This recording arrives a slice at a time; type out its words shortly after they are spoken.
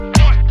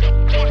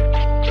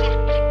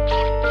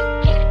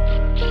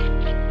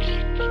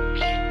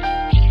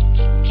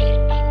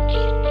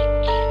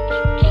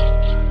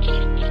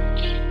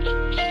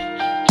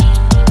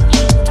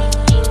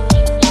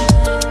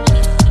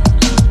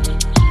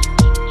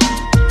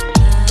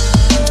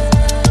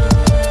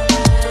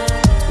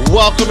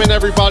welcome in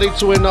everybody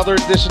to another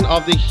edition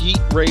of the Heat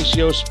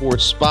Ratio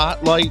Sports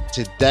Spotlight.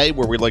 Today,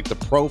 where we like to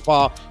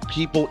profile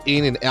people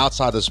in and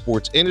outside the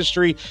sports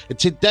industry. And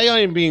today I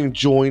am being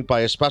joined by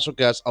a special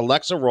guest,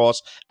 Alexa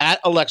Ross at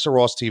Alexa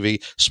Ross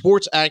TV,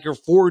 sports anchor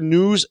for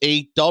News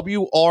 8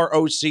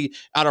 WROC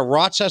out of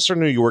Rochester,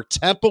 New York,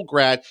 Temple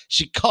grad.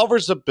 She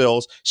covers the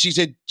Bills. She's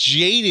a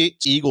jaded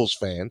Eagles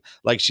fan,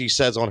 like she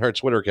says on her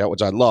Twitter account,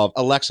 which I love.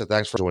 Alexa,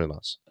 thanks for joining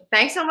us.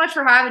 Thanks so much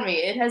for having me.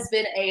 It has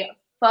been a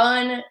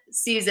fun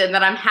season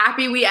that I'm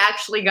happy we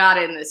actually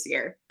got in this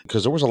year.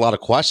 Because there was a lot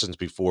of questions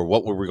before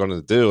what were we going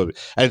to do, and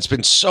it's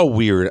been so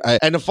weird.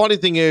 And the funny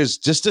thing is,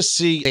 just to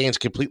see fans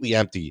completely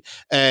empty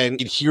and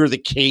hear the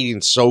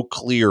cadence so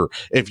clear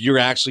if you're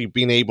actually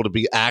being able to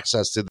be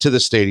access to the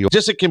stadium,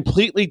 just a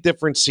completely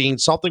different scene,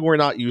 something we're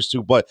not used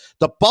to. But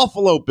the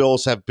Buffalo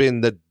Bills have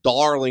been the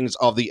darlings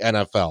of the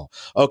NFL.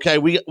 Okay,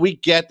 we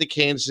get the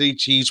Kansas City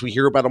Chiefs, we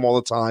hear about them all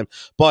the time,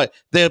 but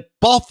the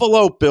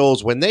Buffalo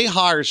Bills, when they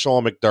hired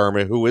Sean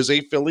McDermott, who is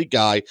a Philly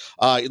guy,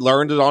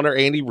 learned it under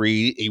Andy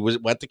Reid. He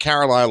went to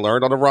Carolina,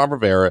 learned under Ron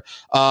Rivera.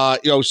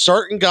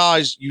 Certain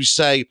guys you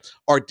say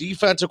are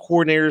defensive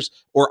coordinators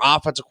or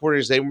offensive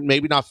coordinators, they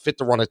maybe not fit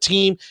to run a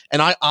team.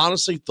 And I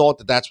honestly thought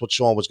that that's what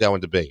Sean was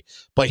going to be.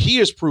 But he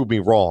has proved me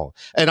wrong.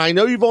 And I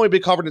know you've only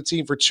been covering the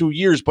team for 2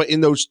 years, but in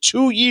those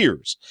 2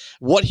 years,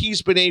 what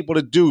he's been able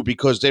to do,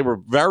 because they were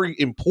very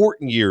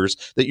important years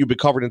that you've been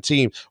covering the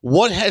team,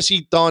 what has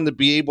he done to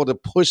be able to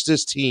push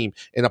this team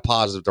in a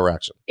positive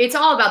direction? It's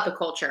all about the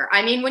culture.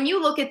 I mean, when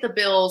you look at the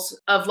Bills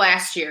of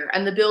last year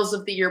and the Bills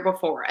of the year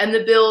before and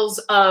the Bills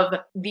of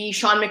the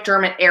Sean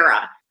McDermott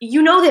era, you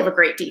know they have a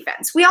great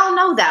defense. We all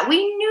know that. We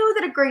knew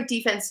that a great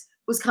defense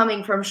was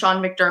coming from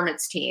Sean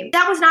McDermott's team.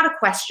 That was not a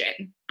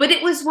question. But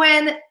it was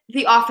when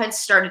the offense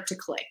started to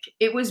click.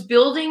 It was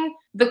building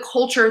the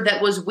culture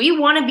that was, we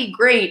want to be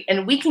great,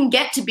 and we can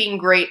get to being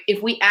great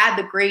if we add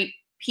the great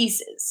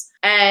pieces.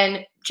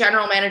 And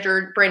general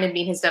manager Brandon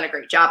Beane has done a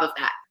great job of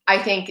that. I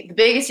think the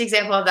biggest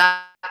example of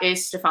that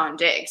is Stefon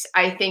Diggs.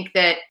 I think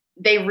that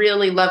they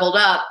really leveled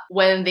up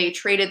when they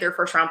traded their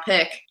first round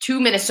pick to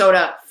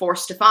Minnesota for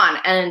Stefon.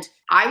 And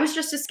I was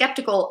just as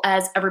skeptical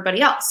as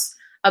everybody else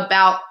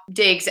about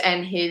Diggs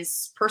and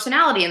his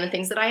personality and the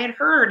things that I had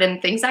heard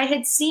and things I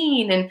had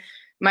seen. And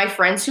my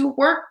friends who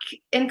work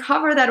and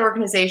cover that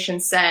organization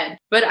said.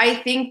 But I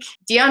think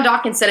Deion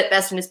Dawkins said it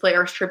best in his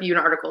Players Tribune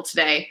article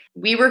today.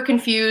 We were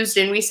confused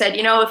and we said,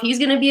 if he's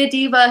going to be a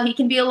diva, he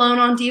can be alone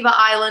on Diva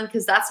Island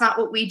because that's not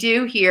what we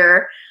do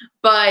here.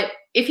 But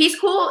if he's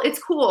cool,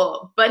 it's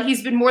cool. But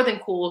he's been more than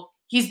cool.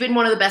 He's been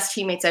one of the best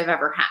teammates I've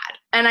ever had.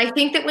 And I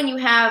think that when you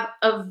have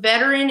a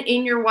veteran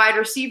in your wide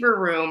receiver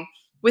room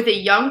with a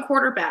young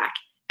quarterback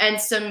and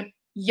some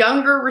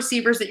younger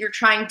receivers that you're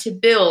trying to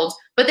build,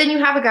 but then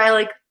you have a guy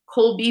like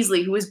Cole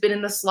Beasley, who has been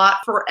in the slot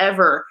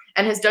forever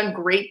and has done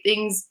great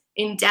things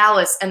in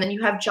Dallas. And then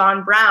you have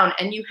John Brown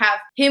and you have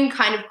him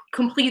kind of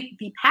complete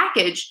the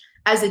package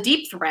as a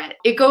deep threat.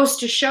 It goes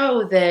to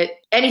show that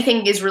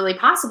anything is really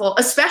possible,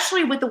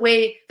 especially with the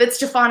way that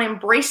Stefon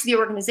embraced the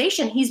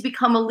organization. He's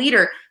become a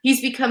leader.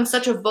 He's become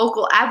such a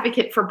vocal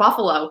advocate for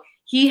Buffalo.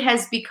 He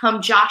has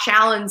become Josh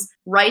Allen's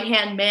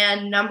right-hand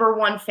man, number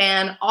one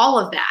fan, all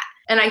of that.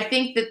 And I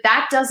think that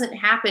that doesn't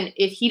happen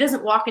if he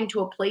doesn't walk into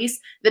a place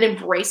that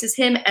embraces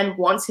him and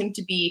wants him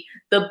to be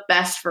the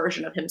best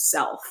version of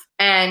himself.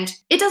 And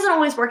it doesn't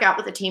always work out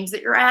with the teams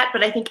that you're at,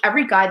 but I think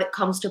every guy that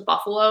comes to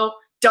Buffalo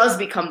does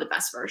become the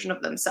best version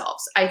of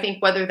themselves. I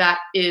think whether that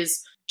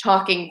is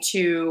talking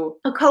to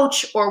a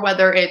coach or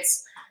whether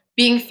it's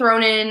being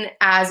thrown in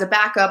as a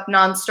backup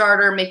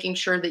non-starter, making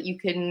sure that you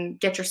can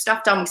get your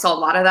stuff done. We saw a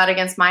lot of that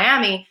against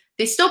Miami.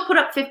 They still put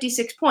up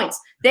 56 points.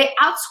 They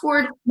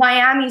outscored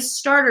Miami's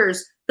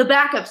starters, the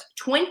backups,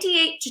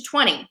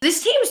 28-20.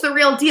 This team's the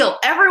real deal.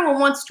 Everyone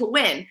wants to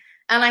win.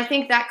 And I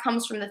think that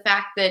comes from the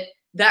fact that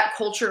that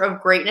culture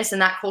of greatness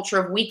and that culture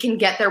of we can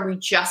get there, we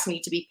just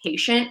need to be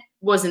patient,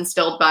 was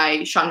instilled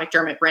by Sean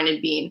McDermott, Brandon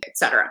Beane,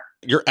 etc.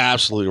 You're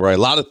absolutely right.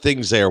 A lot of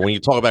things there. When you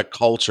talk about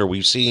culture,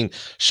 we've seen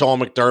Sean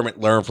McDermott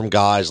learn from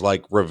guys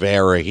like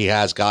Rivera. He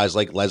has guys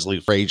like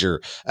Leslie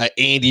Frazier,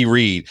 Andy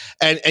Reid.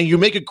 And you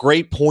make a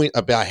great point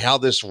about how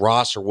this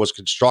roster was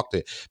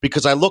constructed,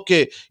 because I look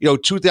at,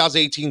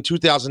 2018,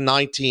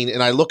 2019,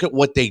 and I look at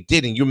what they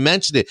did, and you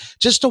mentioned it,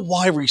 just a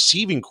wide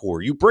receiving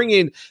core. You bring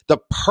in the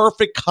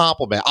perfect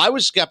complement. I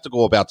was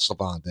skeptical about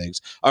Stefon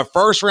Diggs. A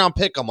first round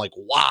pick, I'm like,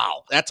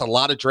 wow, that's a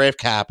lot of draft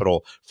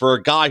capital for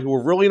a guy who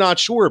we're really not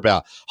sure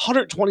about.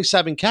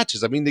 127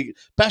 catches. I mean, the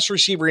best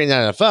receiver in the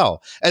NFL.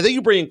 And then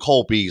you bring in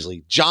Cole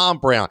Beasley, John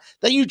Brown.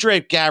 Then you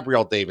draft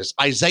Gabriel Davis,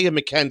 Isaiah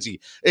McKenzie,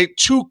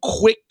 two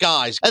quick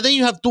guys. And then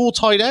you have dual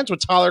tight ends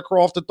with Tyler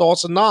Kroft and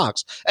Dawson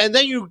Knox. And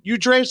then you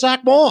draft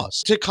Zach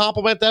Moss to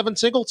complement Devin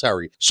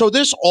Singletary. So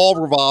this all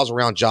revolves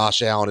around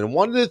Josh Allen. And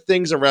one of the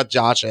things about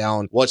Josh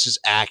Allen was his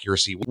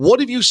accuracy. What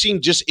have you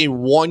seen just in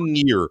 1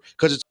 year?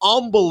 Because it's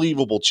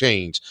unbelievable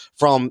change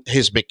from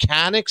his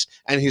mechanics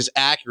and his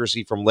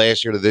accuracy from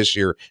last year to this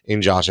year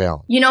in Josh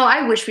Allen?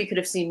 I wish we could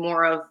have seen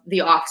more of the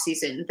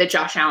offseason that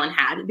Josh Allen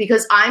had,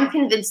 because I'm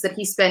convinced that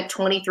he spent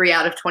 23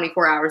 out of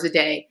 24 hours a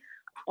day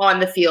on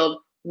the field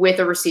with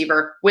a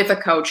receiver, with a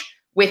coach,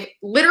 with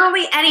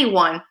literally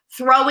anyone,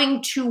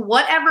 throwing to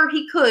whatever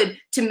he could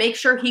to make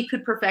sure he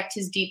could perfect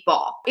his deep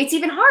ball. It's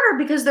even harder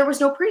because there was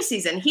no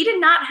preseason. He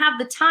did not have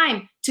the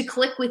time to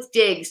click with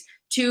Diggs,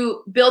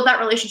 to build that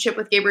relationship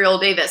with Gabriel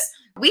Davis.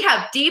 We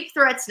have deep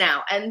threats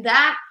now, and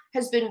that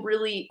has been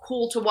really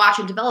cool to watch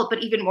and develop.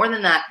 But even more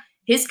than that,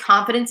 his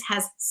confidence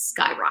has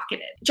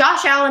skyrocketed.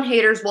 Josh Allen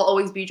haters will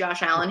always be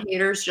Josh Allen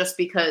haters, just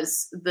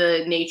because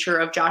the nature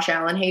of Josh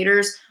Allen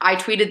haters. I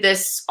tweeted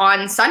this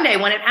on Sunday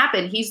when it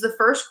happened. He's the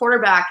first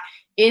quarterback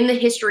in the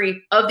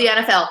history of the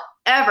NFL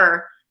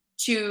ever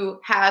to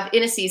have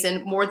in a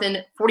season more than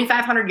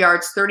 4,500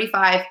 yards,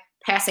 35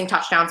 passing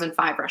touchdowns, and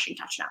 5 rushing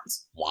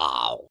touchdowns.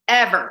 Wow.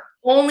 Ever.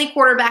 Only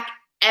quarterback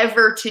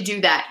ever to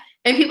do that.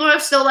 And people are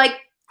still like,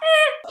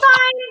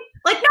 fine.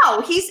 Like,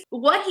 no,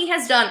 what he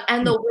has done,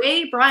 and the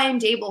way Brian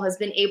Daboll has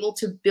been able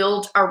to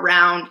build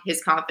around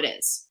his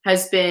confidence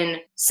has been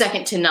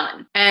second to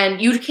none. And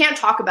you can't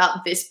talk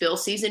about this Bill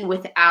season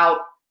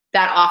without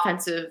that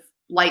offensive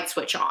light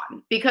switch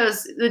on,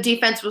 because the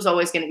defense was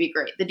always going to be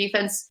great. The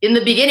defense in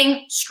the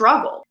beginning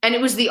struggled, and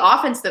it was the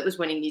offense that was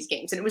winning these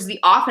games, and it was the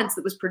offense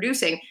that was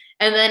producing.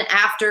 And then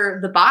after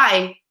the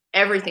bye,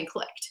 everything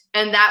clicked.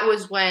 And that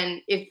was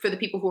when, for the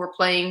people who were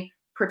playing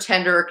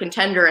pretender or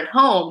contender at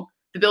home,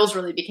 the Bills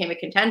really became a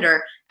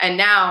contender. And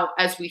now,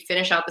 as we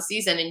finish out the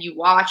season and you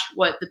watch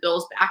what the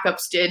Bills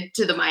backups did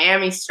to the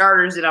Miami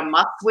starters in a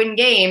must-win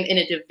game, in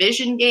a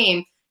division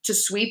game, to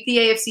sweep the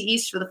AFC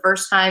East for the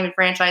first time in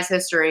franchise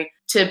history,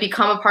 to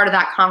become a part of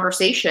that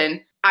conversation,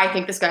 I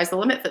think the sky's the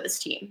limit for this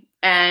team.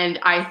 And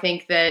I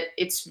think that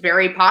it's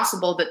very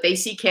possible that they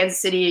see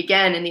Kansas City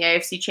again in the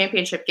AFC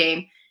Championship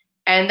game.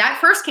 And that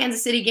first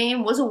Kansas City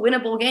game was a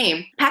winnable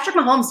game. Patrick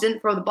Mahomes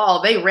didn't throw the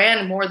ball. They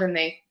ran more than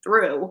they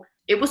threw.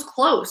 It was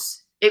close.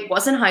 It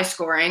wasn't high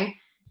scoring.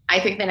 I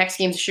think the next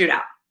game's a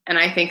shootout. And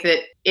I think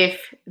that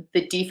if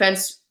the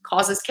defense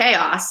causes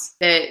chaos,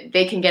 that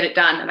they can get it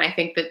done. And I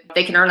think that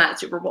they can earn that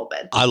Super Bowl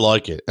bid. I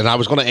like it. And I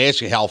was going to ask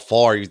you how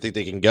far you think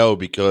they can go,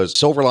 because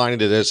silver lining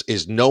to this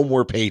is no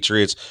more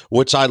Patriots,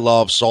 which I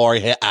love.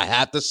 Sorry, I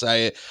have to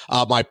say it.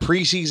 My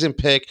preseason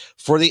pick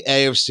for the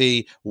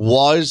AFC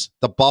was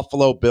the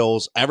Buffalo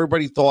Bills.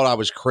 Everybody thought I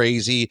was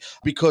crazy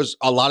because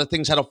a lot of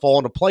things had to fall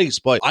into place,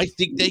 but I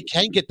think they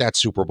can get that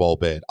Super Bowl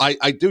bid.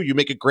 I do. You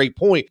make a great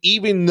point.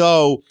 Even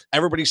though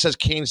everybody says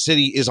Kansas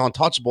City is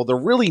untouchable, they're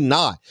really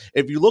not.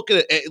 If you look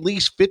at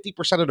least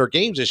 50% of their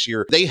games this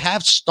year, they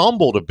have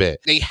stumbled a bit.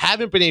 They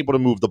haven't been able to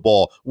move the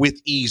ball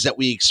with ease that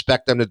we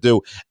expect them to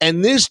do.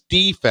 And this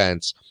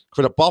defense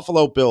for the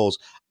Buffalo Bills,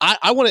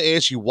 I want to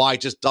ask you why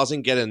it just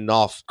doesn't get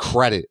enough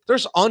credit.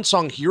 There's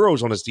unsung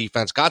heroes on this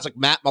defense. Guys like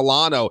Matt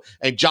Milano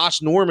and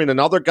Josh Norman,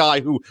 another guy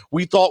who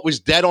we thought was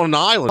dead on an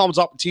island, comes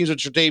up in teams with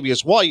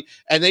Tre'Davious White,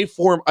 and they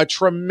form a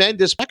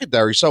tremendous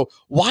secondary. So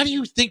why do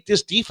you think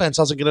this defense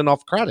doesn't get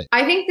enough credit?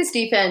 I think this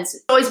defense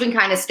has always been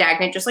kind of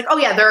stagnant, just like, oh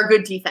yeah, they're a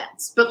good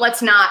defense, but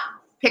let's not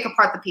pick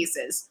apart the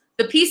pieces.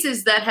 The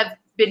pieces that have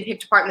been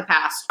picked apart in the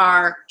past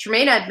are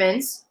Tremaine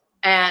Edmunds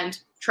and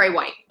Trey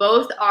White.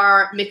 Both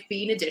are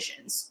McBean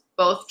additions.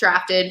 Both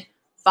drafted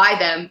by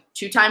them,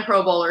 2-time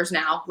Pro Bowlers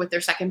now with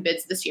their second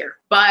bids this year.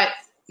 But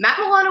Matt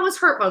Milano was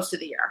hurt most of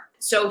the year.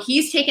 So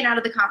he's taken out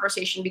of the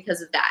conversation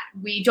because of that.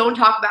 We don't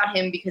talk about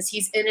him because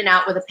he's in and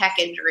out with a pec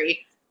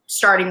injury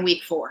starting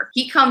week 4.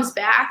 He comes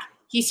back.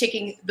 He's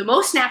taking the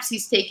most snaps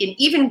he's taken,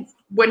 even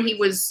when he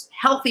was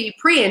healthy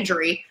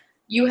pre-injury.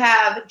 You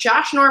have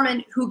Josh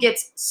Norman, who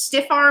gets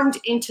stiff-armed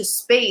into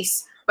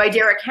space by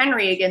Derrick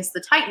Henry against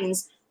the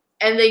Titans,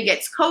 and then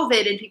gets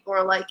COVID, and people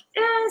are like,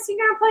 is he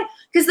going to play?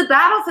 Because the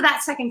battle for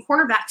that second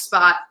cornerback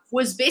spot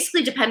was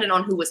basically dependent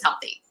on who was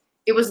healthy.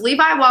 It was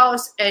Levi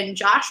Wallace and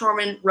Josh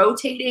Norman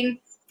rotating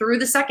through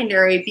the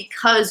secondary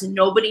because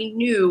nobody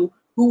knew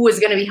who was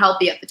going to be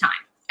healthy at the time.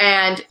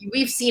 And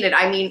we've seen it.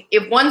 I mean,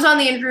 if one's on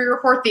the injury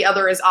report, the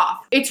other is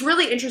off. It's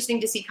really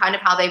interesting to see kind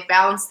of how they've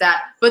balanced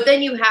that. But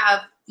then you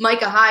have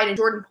Micah Hyde and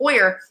Jordan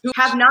Poyer, who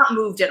have not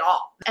moved at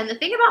all. And the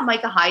thing about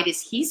Micah Hyde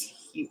is he's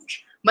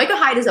huge. Micah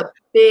Hyde is a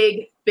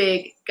big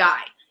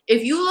guy.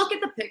 If you look at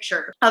the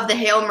picture of the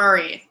Hail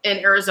Murray in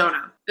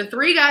Arizona, the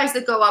 3 guys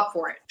that go up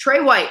for it,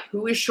 Trey White,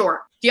 who is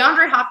short,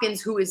 DeAndre Hopkins,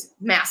 who is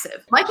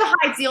massive. Micah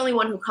Hyde's the only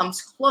one who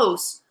comes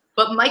close,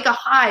 but Micah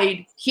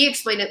Hyde, he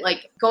explained it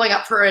like going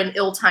up for an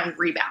ill-timed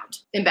rebound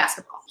in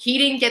basketball. He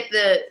didn't get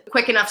the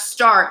quick enough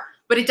start,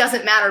 but it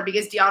doesn't matter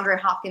because DeAndre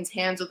Hopkins'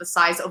 hands are the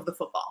size of the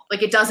football.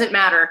 Like, it doesn't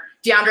matter.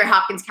 DeAndre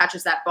Hopkins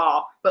catches that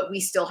ball, but we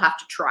still have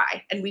to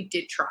try, and we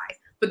did try.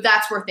 But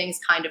that's where things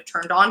kind of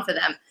turned on for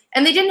them.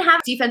 And they didn't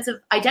have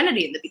defensive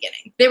identity in the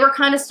beginning. They were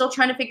kind of still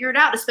trying to figure it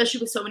out, especially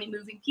with so many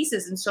moving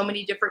pieces and so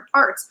many different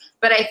parts.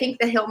 But I think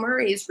the Hail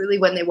Murray is really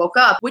when they woke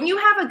up. When you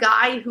have a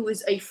guy who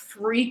is a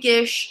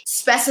freakish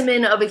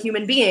specimen of a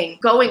human being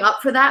going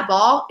up for that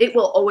ball, it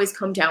will always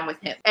come down with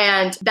him.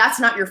 And that's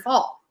not your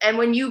fault. And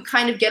when you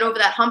kind of get over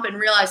that hump and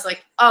realize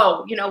like,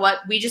 oh, you know what?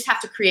 We just have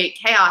to create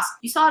chaos.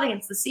 You saw it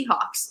against the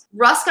Seahawks.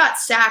 Russ got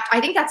sacked.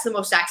 I think that's the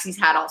most sacks he's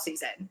had all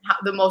season.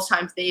 The most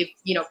times they've,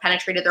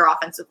 penetrated their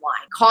offensive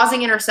line,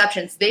 causing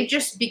interceptions. They've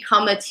just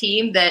become a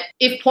team that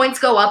if points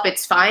go up,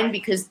 it's fine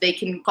because they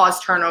can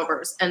cause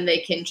turnovers and they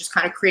can just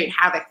kind of create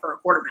havoc for a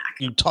quarterback.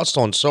 You touched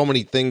on so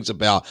many things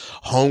about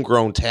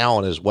homegrown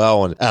talent as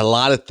well, and a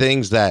lot of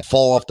things that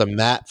fall off the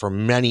mat for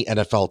many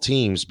NFL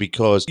teams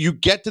because you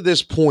get to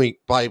this point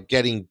by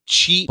getting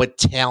cheap but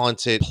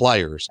talented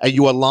players and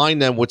you align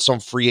them with some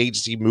free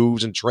agency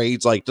moves and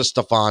trades like the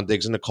Stephon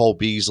Diggs and Nicole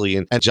Beasley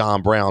and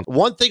John Brown.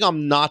 One thing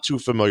I'm not too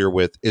familiar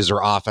with is their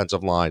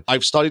offensive line.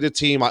 I've studied the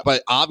team,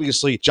 but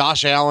obviously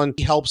Josh Allen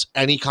helps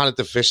any kind of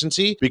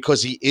deficiency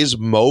because he is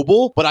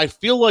mobile, but I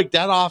feel like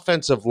that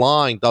offensive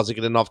line doesn't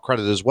get enough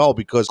credit as well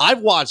because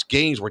I've watched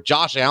games where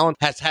Josh Allen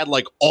has had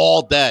like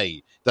all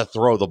day to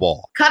throw the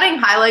ball. Cutting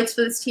highlights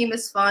for this team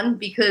is fun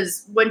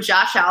because when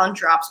Josh Allen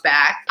drops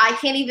back, I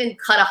can't even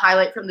cut a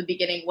highlight from the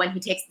beginning when he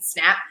takes the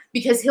snap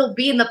because he'll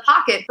be in the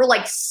pocket for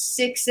like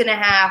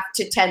 6.5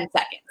 to 10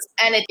 seconds.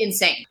 And it's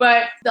insane.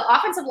 But the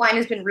offensive line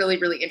has been really,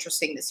 really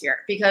interesting this year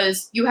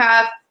because you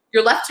have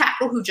your left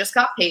tackle who just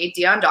got paid,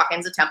 Dion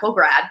Dawkins, a Temple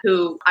grad,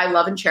 who I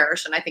love and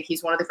cherish, and I think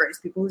he's one of the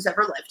greatest people who's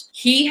ever lived.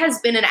 He has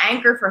been an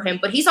anchor for him,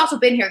 but he's also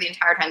been here the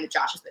entire time that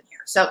Josh has been here.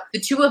 So the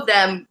two of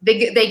them, they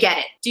get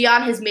it.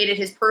 Dion has made it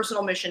his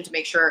personal mission to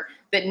make sure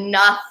that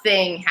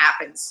nothing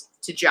happens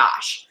to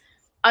Josh.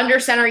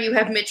 Under center, you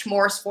have Mitch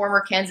Morse, former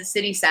Kansas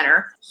City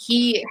center.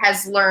 He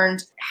has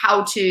learned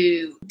how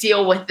to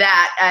deal with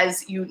that,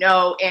 as you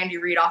know, Andy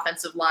Reid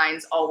offensive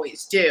lines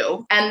always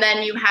do. And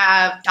then you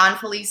have Don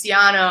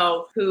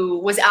Feliciano, who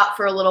was out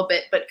for a little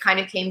bit, but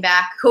kind of came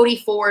back. Cody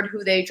Ford,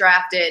 who they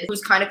drafted,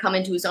 who's kind of come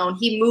into his own.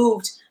 He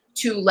moved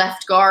to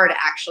left guard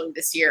actually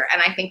this year.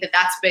 And I think that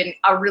that's been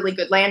a really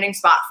good landing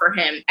spot for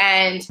him.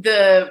 And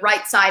the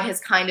right side has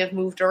kind of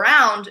moved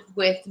around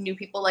with new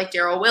people like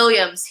Daryl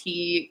Williams.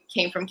 He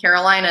came from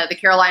Carolina. The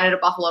Carolina to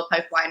Buffalo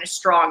pipeline is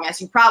strong,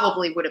 as you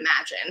probably would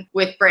imagine,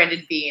 with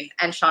Brandon Beane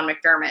and Sean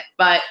McDermott.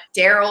 But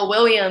Daryl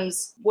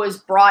Williams was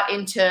brought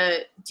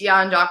into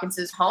Dion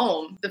Dawkins'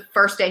 home the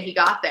first day he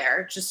got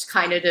there, just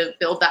kind of to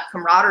build that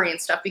camaraderie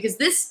and stuff, because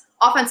this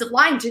offensive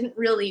line didn't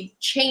really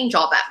change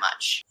all that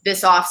much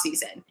this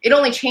offseason. It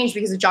only changed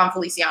because of John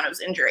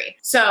Feliciano's injury.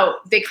 So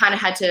they kind of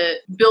had to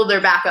build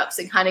their backups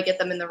and kind of get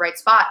them in the right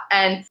spot.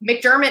 And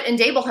McDermott and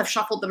Dable have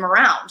shuffled them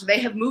around. They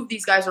have moved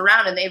these guys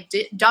around and they've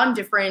done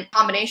different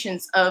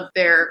combinations of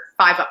their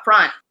five up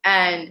front.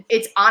 And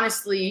it's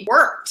honestly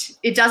worked.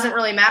 It doesn't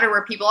really matter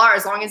where people are.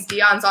 As long as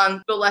Dion's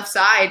on the left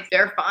side,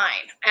 they're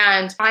fine.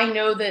 And I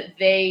know that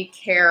they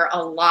care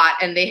a lot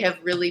and they have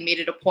really made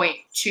it a point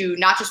to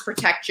not just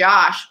protect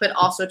Josh, but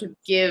also to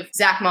give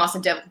Zach Moss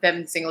and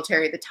Devin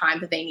Singletary the time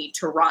that they need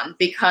to run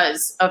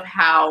because of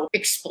how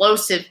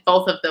explosive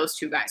both of those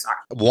two guys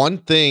are. One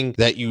thing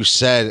that you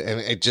said, and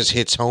it just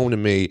hits home to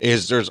me,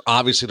 is there's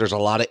a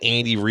lot of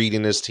Andy Reid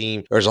in this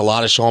team. There's a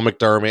lot of Sean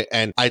McDermott.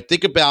 And I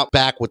think about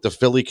back with the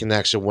Philly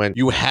connection when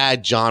you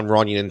had John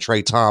Runyon and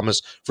Trey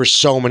Thomas for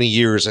so many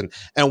years.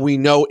 And we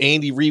know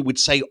Andy Reid would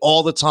say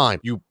all the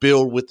time, you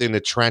build within the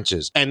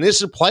trenches. And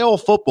this is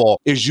playoff football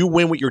is you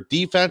win with your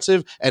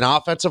defensive and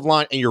offensive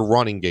line and your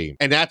running game.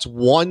 And that's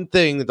one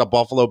thing that the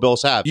Buffalo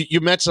Bills have. You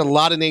mentioned a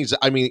lot of names.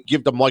 I mean,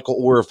 give the Michael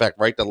Orr effect,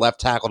 right? The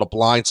left tackle, the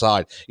blind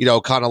side,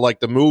 kind of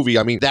like the movie.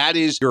 I mean, that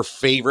is your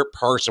favorite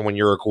person when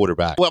you're a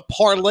quarterback. Well,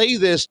 parlay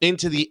this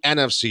into the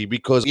NFC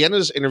because at the end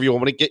of this interview, I'm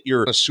going to get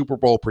your Super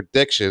Bowl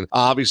prediction.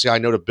 Obviously, I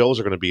know the Bills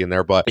are going to be in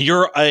there, but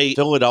you're a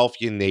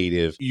Philadelphia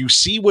native. You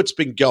see what's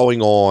been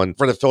going on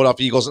for the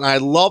Philadelphia Eagles, and I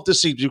love to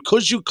see,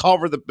 because you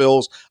cover the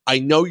Bills, I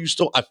know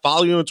I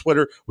follow you on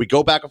Twitter. We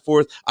go back and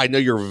forth. I know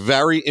you're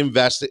very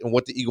invested in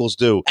what the Eagles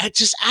do. And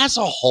just as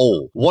a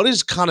whole, what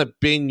has kind of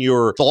been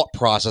your thought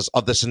process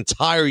of this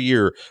entire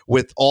year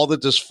with all the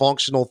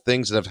dysfunctional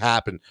things that have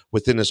happened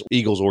within this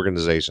Eagles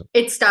organization?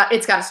 It's got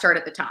to start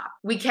at the top.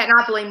 We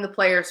cannot blame the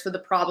players for the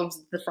problems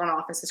that the front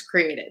office has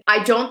created.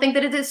 I don't think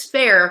that it is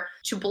fair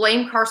to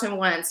blame Carson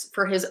Wentz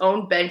for his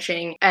own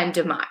benching and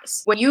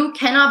demise. When you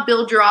cannot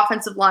build your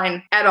offensive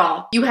line at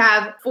all, you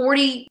have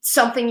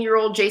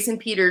 40-something-year-old Jason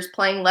Peters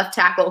playing left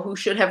tackle who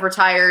should have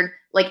retired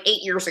like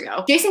 8 years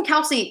ago. Jason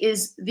Kelce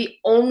is the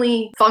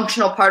only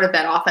functional part of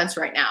that offense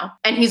right now,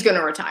 and he's going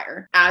to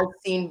retire, as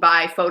seen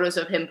by photos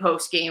of him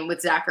post-game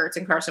with Zach Ertz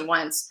and Carson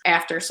Wentz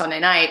after Sunday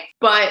night.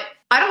 But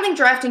I don't think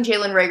drafting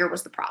Jalen Reagor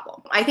was the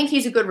problem. I think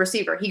he's a good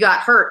receiver. He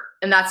got hurt,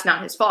 and that's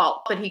not his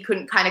fault, but he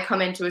couldn't kind of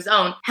come into his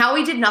own.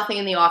 Howie did nothing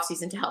in the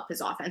offseason to help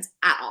his offense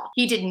at all.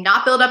 He did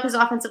not build up his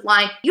offensive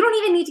line. You don't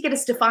even need to get a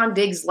Stephon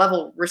Diggs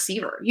level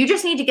receiver. You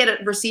just need to get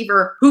a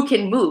receiver who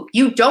can move.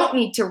 You don't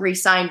need to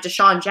re-sign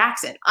Deshaun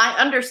Jackson. I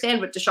understand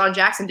what Deshaun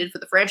Jackson did for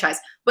the franchise,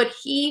 but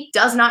he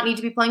does not need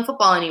to be playing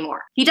football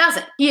anymore. He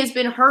doesn't. He has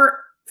been hurt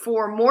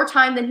for more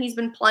time than he's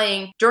been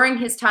playing during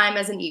his time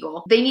as an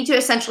Eagle. They need to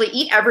essentially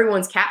eat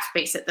everyone's cap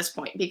space at this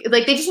point.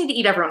 Like, they just need to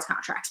eat everyone's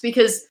contracts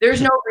because there's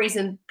no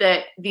reason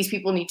that these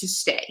people need to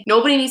stay.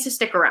 Nobody needs to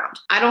stick around.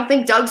 I don't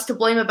think Doug's to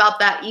blame about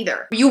that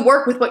either. You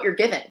work with what you're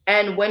given.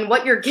 And when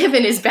what you're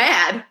given is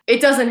bad,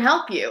 it doesn't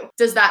help you.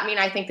 Does that mean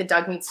I think that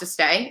Doug needs to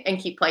stay and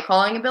keep play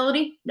calling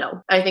ability?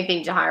 No. I think they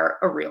need to hire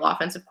a real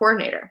offensive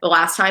coordinator. The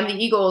last time the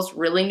Eagles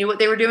really knew what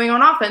they were doing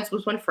on offense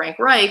was when Frank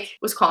Reich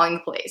was calling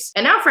the plays.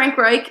 And now Frank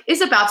Reich is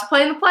about to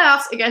play in the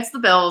playoffs against the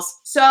Bills.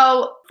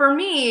 So for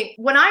me,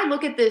 when I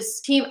look at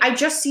this team, I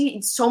just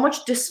see so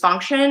much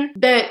dysfunction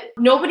that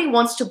nobody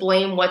wants to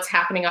blame what's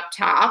happening up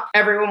top.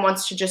 Everyone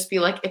wants to just be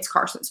like, it's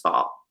Carson's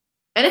fault.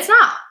 And it's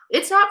not.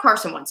 It's not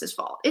Carson Wentz's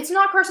fault. It's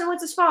not Carson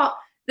Wentz's fault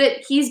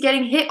that he's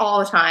getting hit all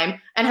the time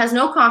and has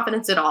no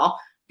confidence at all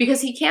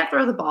because he can't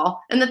throw the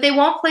ball, and that they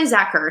won't play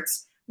Zach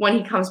Ertz when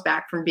he comes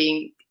back from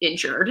being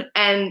injured,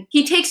 and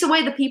he takes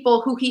away the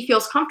people who he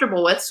feels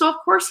comfortable with. So of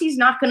course he's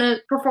not going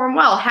to perform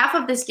well. Half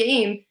of this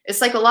game is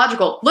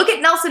psychological. Look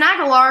at Nelson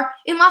Aguilar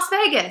in Las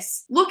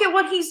Vegas. Look at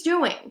what he's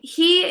doing.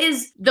 He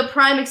is the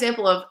prime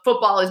example of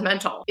football is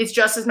mental. It's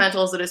just as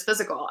mental as it is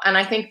physical. And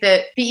I think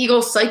that the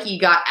Eagles' psyche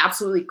got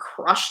absolutely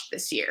crushed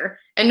this year.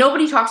 And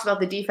nobody talks about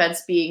the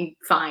defense being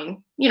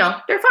fine. You know,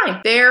 they're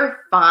fine. They're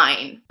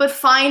fine. But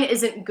fine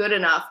isn't good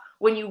enough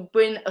when you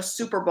win a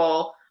Super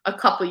Bowl a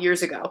couple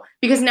years ago,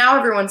 because now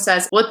everyone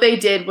says what they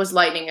did was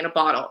lightning in a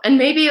bottle. And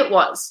maybe it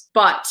was,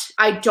 but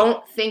I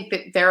don't think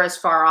that they're as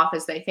far off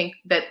as they think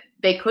that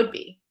they could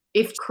be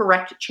if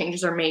correct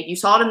changes are made. You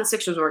saw it in the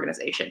Sixers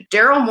organization.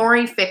 Daryl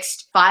Morey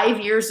fixed 5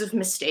 years of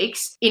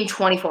mistakes in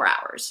 24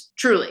 hours.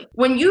 Truly.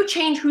 When you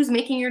change who's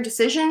making your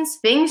decisions,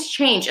 things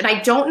change. And I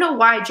don't know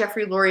why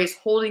Jeffrey Lurie is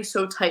holding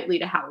so tightly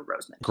to Howie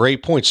Roseman.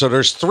 Great point. So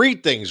there's three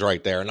things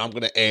right there, and I'm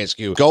going to ask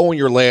you, go on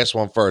your last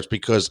one first,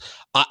 because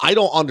I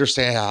don't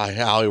understand how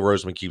Howie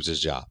Roseman keeps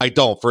his job. I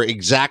don't, for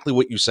exactly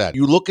what you said.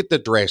 You look at the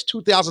draft,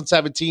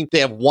 2017, they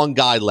have one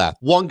guy left.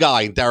 One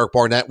guy, Derek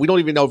Barnett. We don't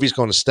even know if he's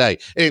going to stay.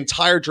 An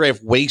entire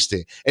draft wasted.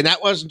 And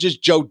that wasn't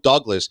just Joe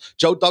Douglas.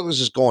 Joe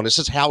Douglas is gone. This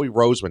is Howie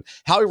Roseman.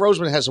 Howie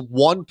Roseman has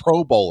one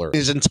Pro Bowler in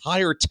his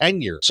entire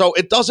tenure. So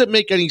it doesn't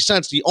make any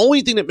sense. The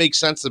only thing that makes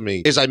sense to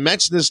me is, I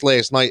mentioned this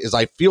last night, is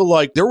I feel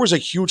like there was a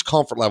huge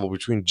comfort level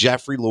between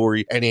Jeffrey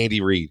Lurie and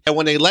Andy Reid. And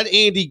when they let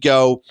Andy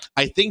go,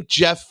 I think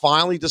Jeff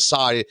finally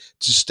decided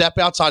to step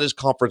outside his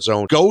comfort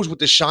zone, goes with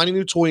the shiny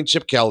new toy in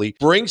Chip Kelly,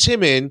 brings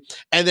him in,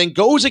 and then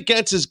goes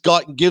against his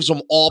gut and gives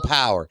him all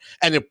power.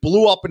 And it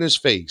blew up in his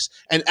face.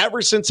 And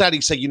ever since that,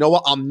 he said, you know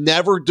what? I'm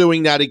never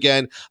doing that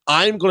again.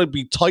 I'm going to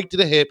be tight to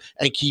the hip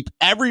and keep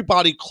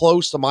everybody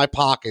close to my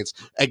pockets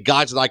and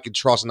guys that I can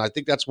trust. And I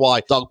think that's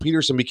why Doug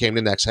Peterson became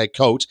the next head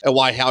coach and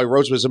why Howie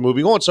Roseman is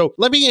moving on. So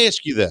let me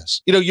ask you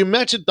this. You know, you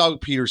mentioned Doug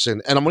Peterson,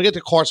 and I'm going to get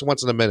to Carson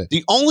Wentz in a minute.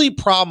 The only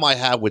problem I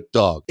have with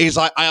Doug is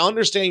I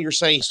understand you're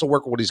saying he's to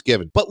work with what he's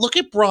given, but look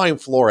at Brian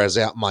Flores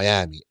out in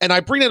Miami. And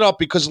I bring it up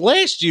because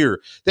last year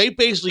they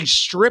basically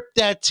stripped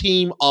that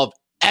team of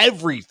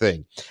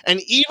everything. And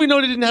even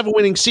though they didn't have a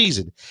winning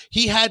season,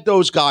 he had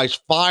those guys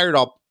fired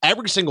up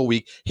every single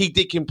week. He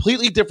did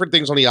completely different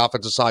things on the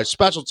offensive side,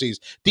 specialties,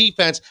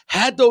 defense,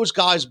 had those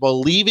guys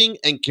believing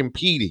and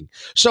competing.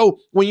 So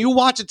when you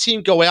watch a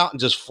team go out and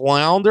just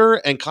flounder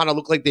and kind of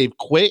look like they've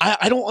quit,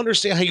 I don't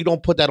understand how you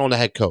don't put that on the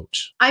head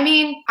coach. I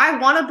mean, I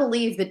want to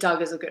believe that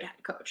Doug is a good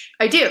head coach.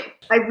 I do.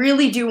 I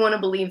really do want to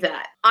believe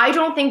that. I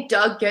don't think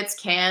Doug gets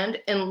canned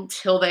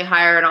until they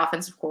hire an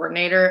offensive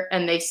coordinator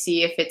and they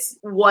see if it's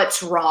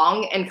what's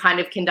wrong and kind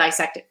of can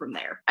dissect it from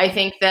there. I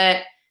think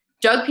that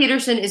Doug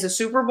Peterson is a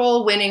Super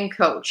Bowl winning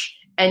coach,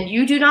 and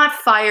you do not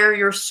fire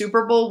your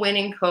Super Bowl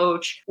winning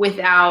coach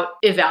without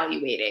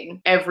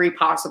evaluating every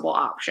possible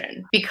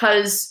option,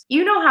 because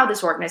you know how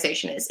this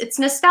organization is. It's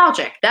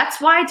nostalgic. That's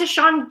why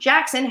Deshaun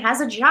Jackson has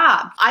a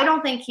job. I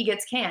don't think he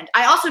gets canned.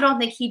 I also don't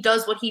think he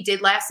does what he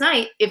did last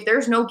night if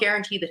there's no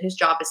guarantee that his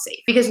job is safe,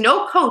 because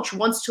no coach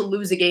wants to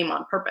lose a game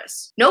on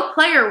purpose. No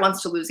player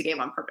wants to lose a game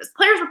on purpose.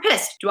 Players were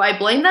pissed. Do I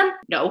blame them?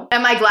 No.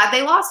 Am I glad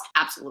they lost?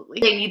 Absolutely.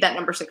 They need that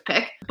number 6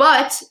 pick.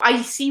 But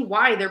I see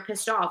why they're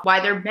pissed off, why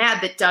they're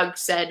mad that Doug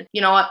said,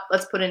 you know what,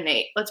 let's put in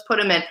Nate. Let's put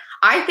him in.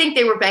 I think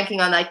they were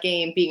banking on that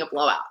game being a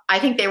blowout. I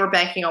think they were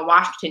banking on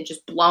Washington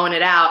just blowing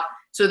it out.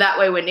 So that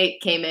way when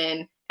Nate came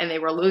in and they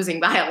were losing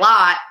by a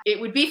lot,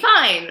 it would be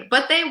fine.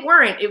 But they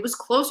weren't. It was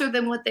closer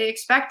than what they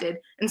expected.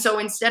 And so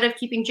instead of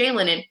keeping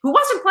Jalen in, who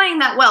wasn't playing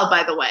that well,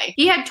 by the way,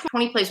 he had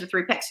 20 plays with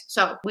 3 picks.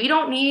 So we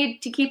don't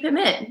need to keep him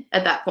in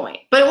at that point.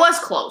 But it was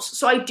close.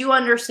 So I do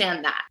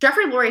understand that.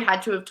 Jeffrey Lurie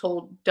had to have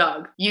told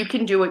Doug, you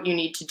can do what you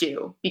need to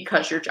do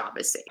because your job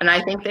is safe. And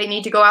I think they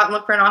need to go out and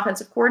look for an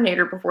offensive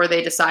coordinator before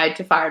they decide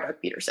to fire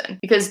Doug Peterson.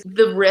 Because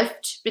the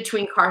rift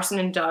between Carson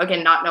and Doug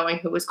and not knowing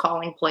who was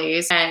calling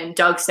plays and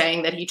Doug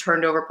saying that he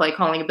turned over play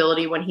calling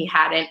ability when he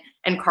hadn't,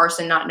 and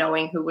Carson not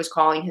knowing who was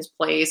calling his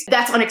plays,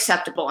 that's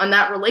unacceptable. And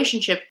that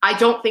relationship, I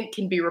don't think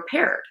can be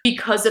repaired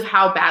because of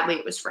how badly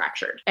it was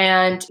fractured.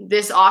 And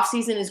this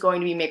offseason is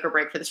going to be make or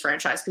break for this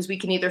franchise because we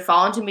can either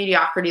fall into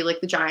mediocrity like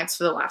the Giants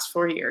for the last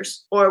 4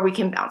 years, or we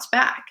can bounce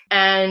back.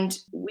 And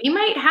we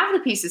might have the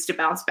pieces to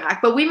bounce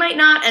back, but we might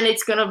not, and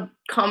it's going to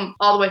come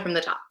all the way from the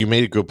top. You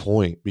made a good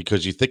point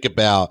because you think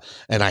about,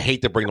 and I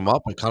hate to bring them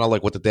up, but kind of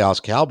like what the Dallas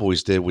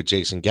Cowboys did with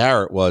Jason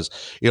Garrett was,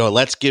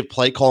 let's give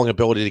play calling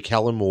ability to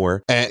Kellen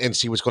Moore and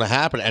see what's going to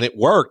happen. And it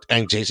worked.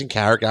 And Jason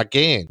Garrett got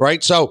gained,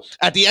 right? So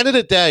at the end of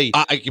the day,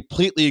 I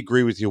completely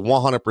agree with you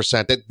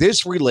 100% that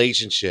this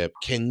relationship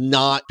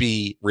cannot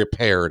be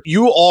repaired.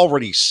 You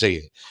already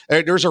see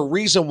it. There's a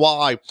reason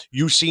why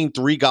you've seen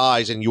 3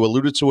 guys, and you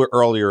alluded to it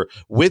earlier,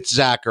 with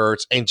Zach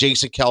Ertz and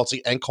Jason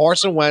Kelce and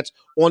Carson Wentz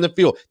on the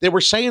field. They were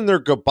saying their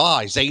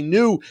goodbyes. They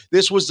knew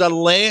this was the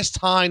last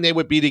time they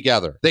would be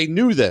together. They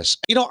knew this.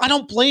 I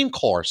don't blame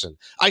Carson.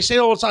 I say it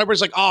all the time, where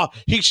it's like,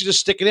 he should just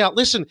stick it out.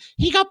 Listen,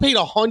 he got paid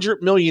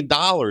 $100 million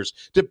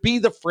to be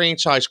the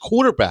franchise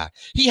quarterback.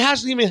 He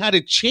hasn't even had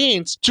a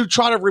chance to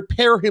try to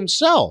repair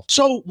himself.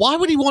 So why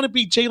would he want to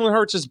be Jalen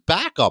Hurts'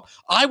 backup?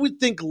 I would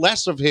think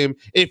less of him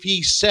if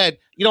he said,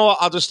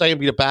 I'll just stay and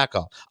be the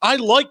backup. I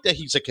like that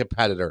he's a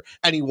competitor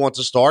and he wants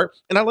to start.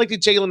 And I like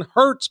that Jalen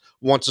Hurts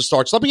wants to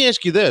start. So let me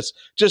ask you this.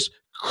 Just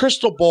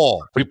crystal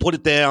ball. We put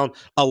it down.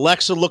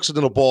 Alexa looks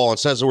into the ball and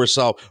says to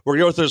herself, we're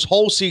going to go through this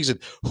whole season.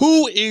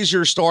 Who is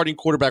your starting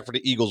quarterback for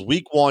the Eagles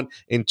week 1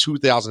 in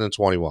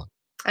 2021?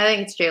 I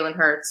think it's Jalen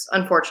Hurts,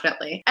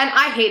 unfortunately. And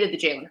I hated the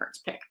Jalen Hurts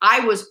pick.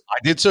 I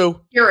did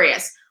too.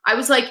 Furious. I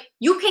was like,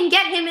 you can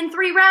get him in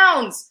 3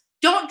 rounds.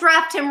 Don't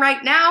draft him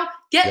right now.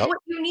 Get what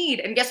you need.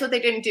 And guess what they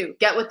didn't do?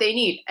 Get what they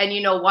need. And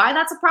you know why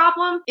that's a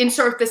problem?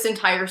 Insert this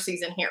entire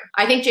season here.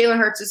 I think Jalen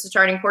Hurts is the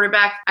starting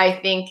quarterback. I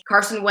think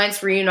Carson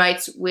Wentz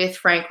reunites with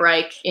Frank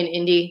Reich in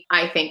Indy.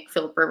 I think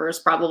Philip Rivers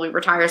probably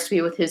retires to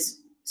be with his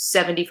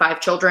 75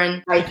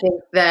 children. I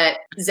think that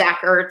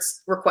Zach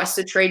Ertz requests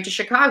a trade to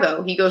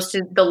Chicago. He goes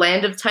to the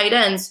land of tight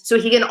ends so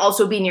he can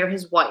also be near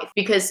his wife,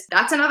 because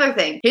that's another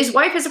thing. His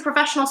wife is a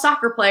professional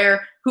soccer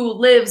player who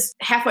lives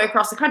halfway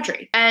across the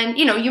country. And,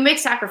 you make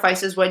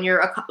sacrifices when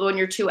you're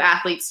 2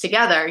 athletes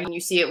together. And you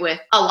see it with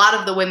a lot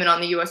of the women on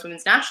the U.S.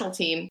 women's national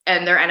team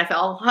and their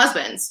NFL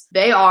husbands.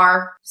 They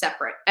are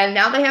separate. And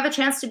now they have a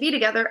chance to be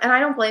together, and I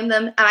don't blame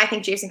them. And I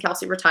think Jason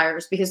Kelce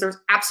retires because there's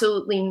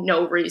absolutely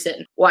no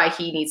reason why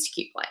he needs to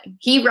keep playing.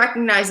 He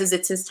recognizes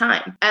it's his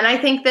time. And I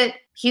think that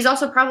he's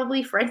also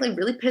probably, frankly,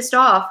 really pissed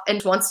off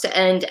and wants to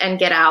end and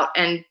get out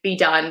and be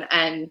done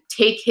and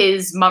take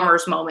his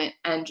mummers moment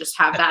and just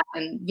have that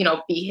and,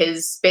 be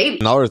his baby.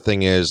 Another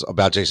thing is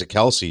about Jason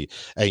Kelce,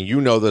 and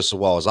you know this as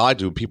well as I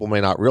do, people may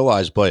not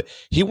realize, but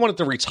he wanted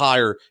to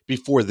retire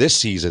before this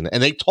season,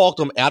 and they talked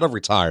him out of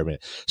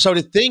retirement. So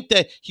to think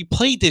that he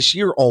played this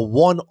year on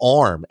one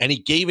arm and he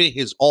gave it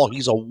his all,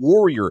 he's a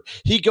warrior.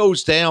 He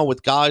goes down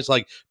with guys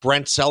like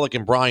Brent Selleck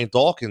and Brian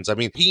Dawkins. I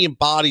mean, he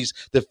embodies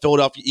the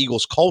Philadelphia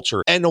Eagles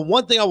culture. And the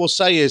one thing I will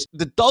say is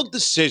the Doug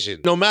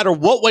decision, no matter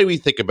what way we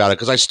think about it,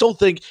 because I still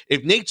think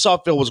if Nate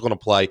Sudfeld was going to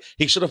play,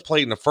 he should have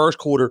played in the first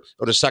quarter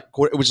or the second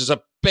quarter, which is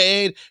a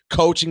bad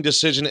coaching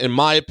decision, in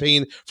my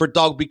opinion, for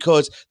Doug,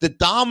 because the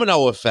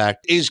domino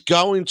effect is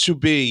going to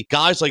be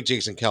guys like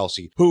Jason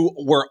Kelce, who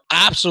were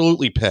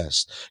absolutely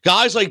pissed.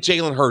 Guys like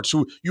Jalen Hurts,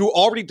 who you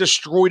already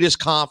destroyed his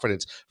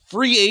confidence.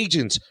 Free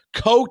agents,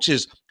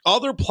 coaches,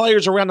 other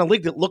players around the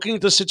league that looking at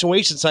the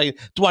situation saying,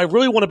 do I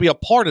really want to be a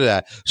part of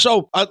that?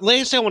 So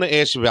last thing I want to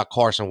ask you about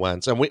Carson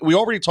Wentz, and we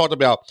already talked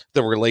about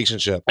the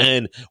relationship,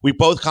 and we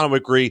both kind of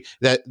agree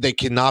that they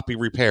cannot be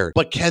repaired.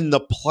 But can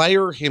the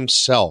player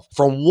himself,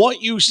 from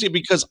what you see,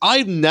 because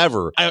I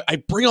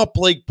bring up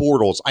Blake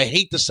Bortles, I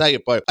hate to say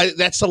it, but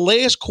that's the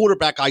last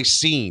quarterback I've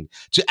seen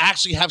to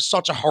actually have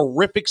such a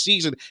horrific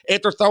season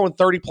after throwing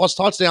 30-plus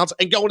touchdowns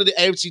and going to the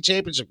AFC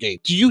Championship game.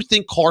 Do you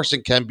think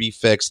Carson can be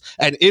fixed?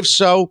 And if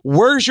so,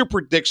 where's your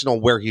prediction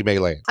on where he may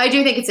land? I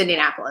do think it's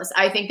Indianapolis.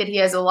 I think that he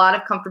has a lot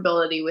of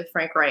comfortability with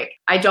Frank Reich.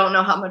 I don't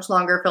know how much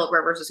longer Philip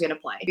Rivers is going to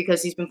play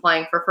because he's been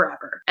playing for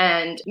forever.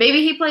 And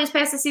maybe he plays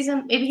past the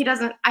season. Maybe he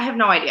doesn't. I have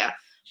no idea.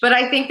 But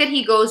I think that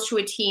he goes to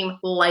a team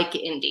like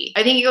Indy.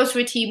 I think he goes to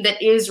a team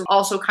that is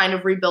also kind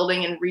of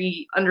rebuilding and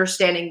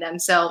re-understanding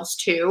themselves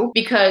too,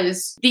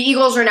 because the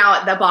Eagles are now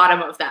at the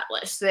bottom of that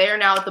list. They are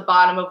now at the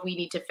bottom of we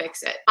need to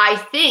fix it. I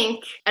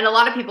think, and a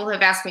lot of people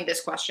have asked me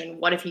this question,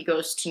 what if he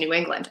goes to New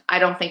England? I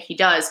don't think he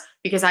does,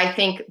 because I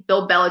think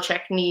Bill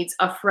Belichick needs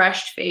a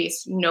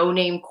fresh-faced,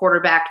 no-name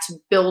quarterback to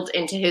build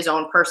into his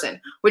own person,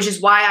 which is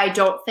why I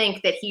don't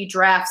think that he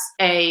drafts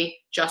a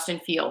Justin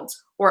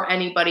Fields or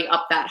anybody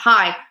up that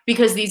high,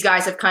 because these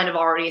guys have kind of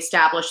already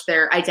established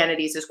their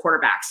identities as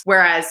quarterbacks.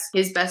 Whereas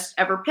his best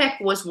ever pick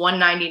was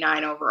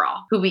 199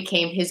 overall, who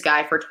became his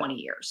guy for 20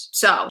 years.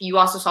 So you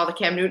also saw the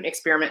Cam Newton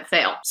experiment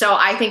fail. So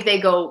I think they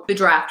go the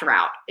draft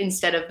route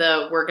instead of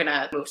the we're going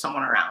to move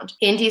someone around.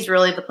 Indy's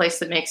really the place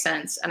that makes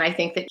sense. And I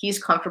think that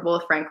he's comfortable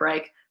with Frank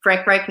Reich.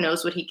 Frank Reich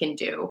knows what he can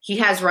do. He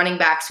has running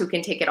backs who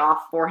can take it off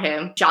for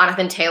him.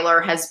 Jonathan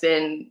Taylor has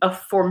been a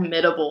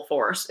formidable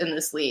force in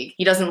this league.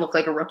 He doesn't look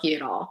like a rookie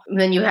at all. And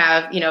then you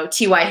have,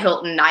 T.Y.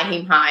 Hilton,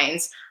 Nyheim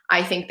Hines.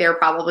 I think they're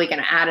probably going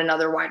to add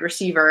another wide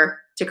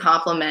receiver to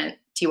complement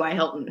T.Y.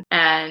 Hilton.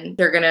 And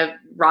they're going to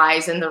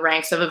rise in the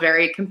ranks of a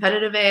very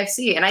competitive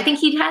AFC. And I think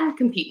he can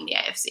compete in the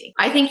AFC.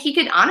 I think he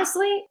could,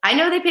 honestly, I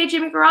know they paid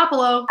Jimmy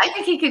Garoppolo. I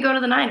think he could go to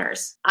the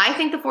Niners. I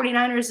think the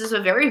 49ers is a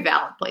very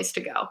valid place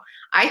to go.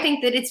 I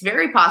think that it's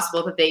very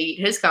possible that they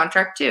eat his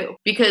contract too,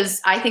 because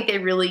I think they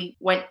really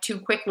went too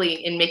quickly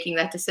in making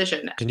that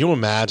decision. Can you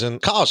imagine?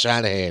 Kyle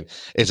Shanahan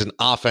is an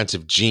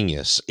offensive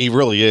genius. He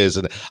really is.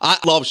 And I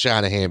love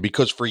Shanahan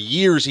because for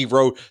years he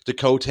wrote the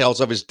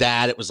coattails of his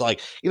dad. It was like,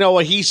 you know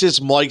what? He's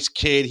just Mike's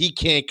kid. He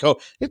can't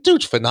coach. This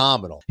dude's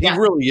phenomenal. He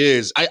really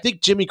is. I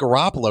think Jimmy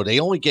Garoppolo, they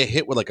only get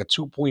hit with like a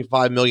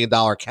 $2.5 million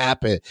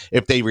cap hit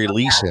if they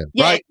release him.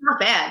 Yeah, right? It's not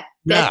bad.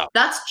 No.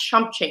 That's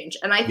chump change.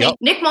 And I think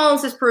Nick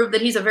Mullins has proved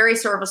that he's a very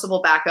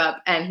serviceable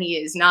backup, and he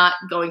is not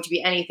going to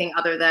be anything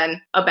other than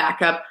a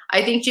backup.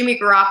 I think Jimmy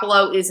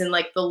Garoppolo is in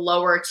like the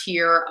lower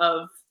tier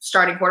of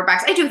starting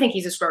quarterbacks. I do think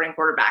he's a starting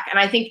quarterback. And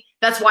I think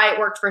that's why it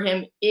worked for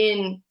him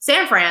in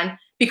San Fran,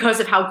 because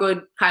of how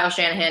good Kyle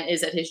Shanahan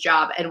is at his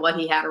job and what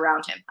he had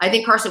around him. I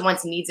think Carson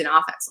Wentz needs an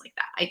offense like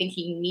that. I think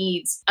he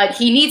needs a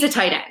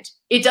tight end.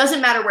 It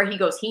doesn't matter where he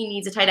goes. He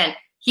needs a tight end.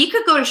 He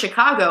could go to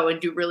Chicago and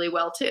do really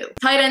well too.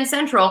 Tight end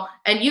central.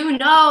 And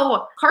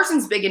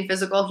Carson's big and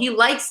physical. He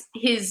likes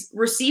his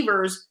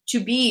receivers to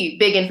be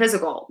big and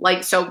physical.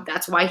 So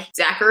that's why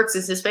Zach Ertz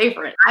is his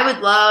favorite. I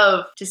would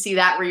love to see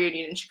that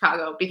reunion in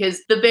Chicago,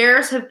 because the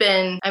Bears have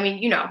been,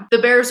 the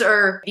Bears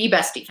are the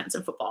best defense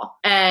in football,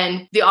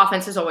 and the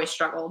offense has always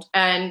struggled.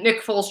 And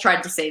Nick Foles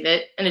tried to save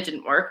it and it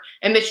didn't work.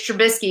 And Mitch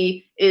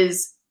Trubisky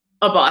is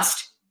a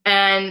bust.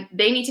 And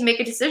they need to make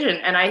a decision.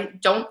 And I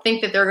don't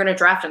think that they're going to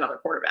draft another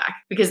quarterback,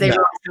 because they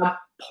realized how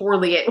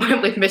poorly it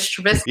went with Mitch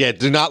Trubisky. Yeah,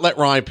 do not let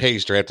Ryan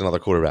Pace draft another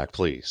quarterback,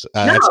 please.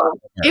 No,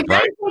 if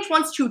Ryan Pace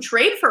wants to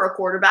trade for a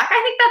quarterback,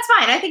 I think that's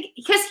fine. I think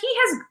because he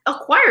has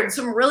acquired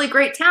some really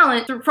great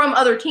talent from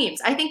other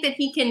teams. I think that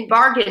he can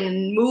bargain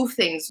and move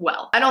things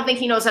well. I don't think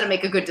he knows how to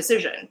make a good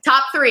decision.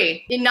 Top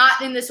three,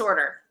 not in this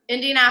order: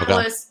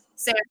 Indianapolis,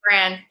 San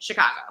Fran,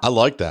 Chicago. I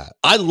like that.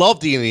 I love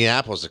the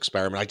Indianapolis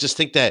experiment. I just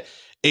think that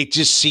it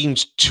just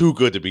seems too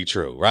good to be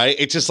true, right?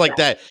 It's just like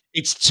that.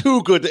 It's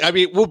too good.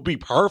 It would be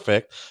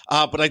perfect,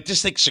 but I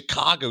just think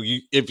Chicago.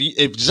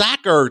 If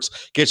Zach Ertz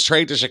gets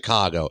traded to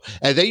Chicago,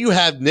 and then you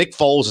have Nick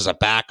Foles as a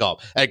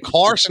backup and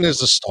Carson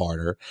as a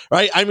starter,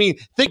 right?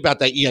 Think about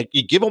that.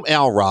 You give them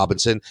Al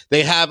Robinson.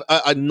 They have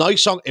a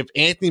nice young. If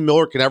Anthony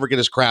Miller can ever get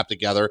his crap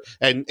together,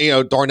 and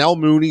Darnell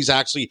Mooney's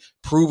actually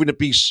proven to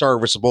be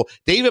serviceable.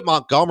 David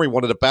Montgomery,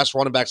 one of the best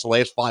running backs the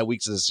last 5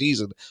 weeks of the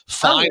season.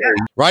 Finally,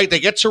 right? They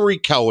get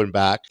Tariq Cohen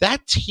back.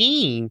 That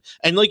team,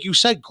 and like you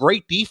said,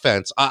 great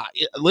defense.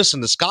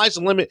 Listen, the sky's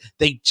the limit.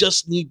 They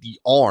just need the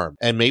arm,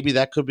 and maybe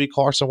that could be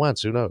Carson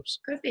Wentz. Who knows?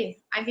 Could be.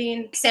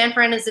 San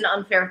Fran is an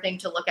unfair thing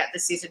to look at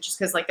this season, just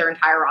because their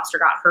entire roster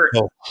got hurt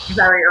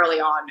very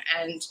early on,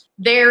 and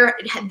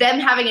them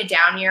having a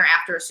down year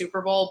after a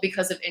Super Bowl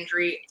because of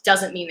injury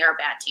doesn't mean they're a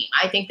bad team.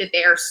 I think that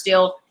they are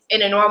still.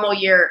 In a normal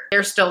year,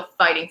 they're still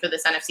fighting for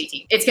this NFC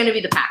team. It's going to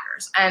be the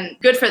Packers, and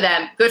good for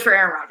them, good for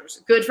Aaron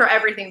Rodgers, good for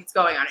everything that's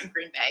going on in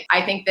Green Bay.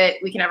 I think that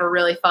we can have a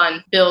really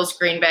fun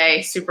Bills-Green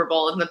Bay Super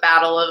Bowl in the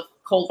battle of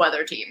cold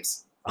weather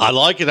teams. I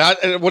like it.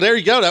 Well, there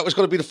you go. That was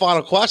going to be the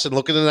final question.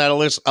 Looking at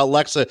that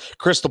Alexa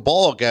crystal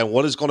ball again,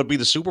 what is going to be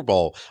the Super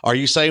Bowl? Are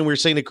you saying we're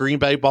seeing the Green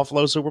Bay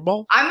Buffalo Super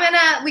Bowl?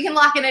 We can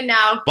lock it in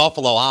now.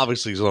 Buffalo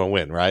obviously is going to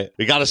win, right?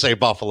 We got to say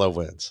Buffalo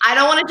wins. I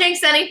don't want to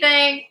jinx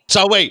anything.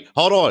 So wait,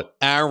 hold on.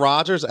 Aaron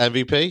Rodgers,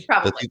 MVP?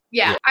 Probably.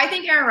 Yeah. I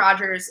think Aaron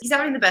Rodgers, he's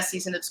having the best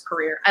season of his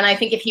career. And I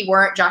think if he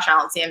weren't, Josh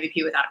Allen's the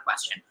MVP without a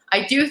question.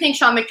 I do think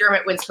Sean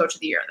McDermott wins Coach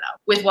of the Year, though,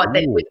 with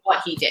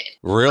what he did.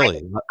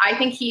 Really? I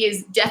think he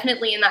is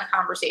definitely in that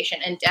conversation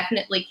and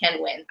definitely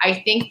can win.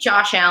 I think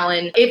Josh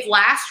Allen, if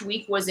last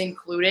week was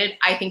included,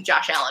 I think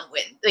Josh Allen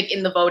wins.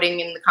 In the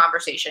voting, in the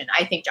conversation,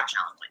 I think Josh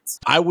Allen wins.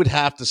 I would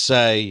have to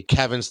say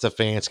Kevin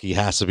Stefanski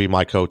has to be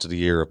my Coach of the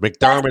Year.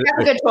 McDermott. That's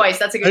a good choice.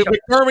 That's a good choice.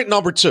 McDermott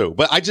number 2.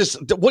 But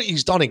what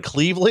he's done in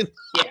Cleveland.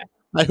 Yeah.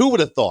 Like, who would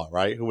have thought,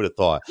 right? Who would have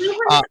thought?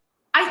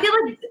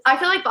 I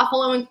feel like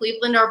Buffalo and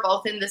Cleveland are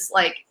both in this,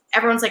 like,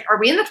 everyone's like, are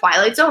we in the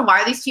Twilight Zone?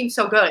 Why are these teams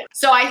so good?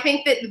 So I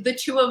think that the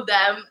two of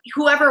them,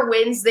 whoever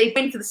wins, they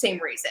win for the same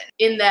reason,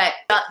 in that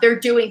they're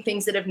doing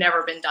things that have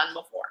never been done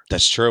before.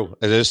 That's true.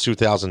 It is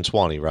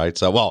 2020, right?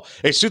 So, well,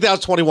 it's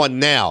 2021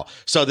 now.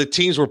 So the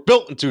teams were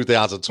built in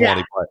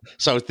 2020. But,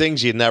 so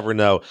things you never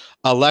know.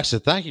 Alexa,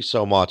 thank you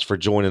so much for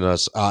joining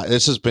us.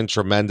 This has been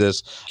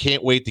tremendous.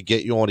 Can't wait to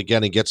get you on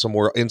again and get some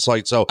more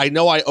insight. So I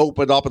know I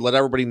opened up and let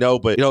everybody know,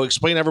 but,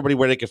 explain to everybody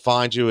where they can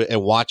find you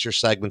and watch your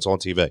segments on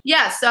TV.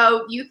 Yeah,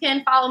 so you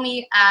can follow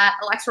me at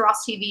Alexa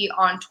Ross TV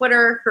on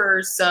Twitter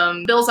for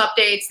some Bills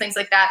updates, things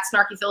like that,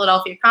 snarky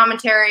Philadelphia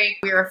commentary.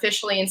 We are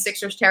officially in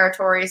Sixers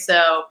territory,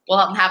 so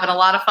I'm having a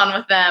lot of fun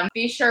with them.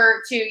 Be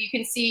sure you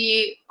can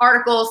see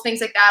articles,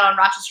 things like that on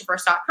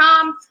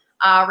RochesterFirst.com.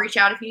 Reach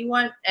out if you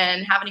want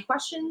and have any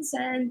questions.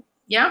 And,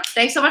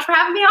 thanks so much for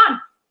having me on.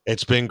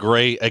 It's been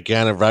great.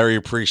 Again, I'm very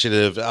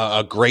appreciative.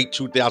 A great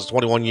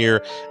 2021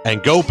 year.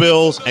 And go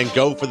Bills and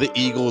go for the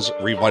Eagles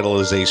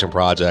revitalization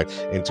project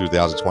in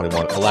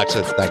 2021.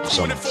 Alexa, thank you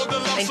so much.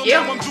 Thank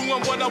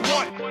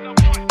you.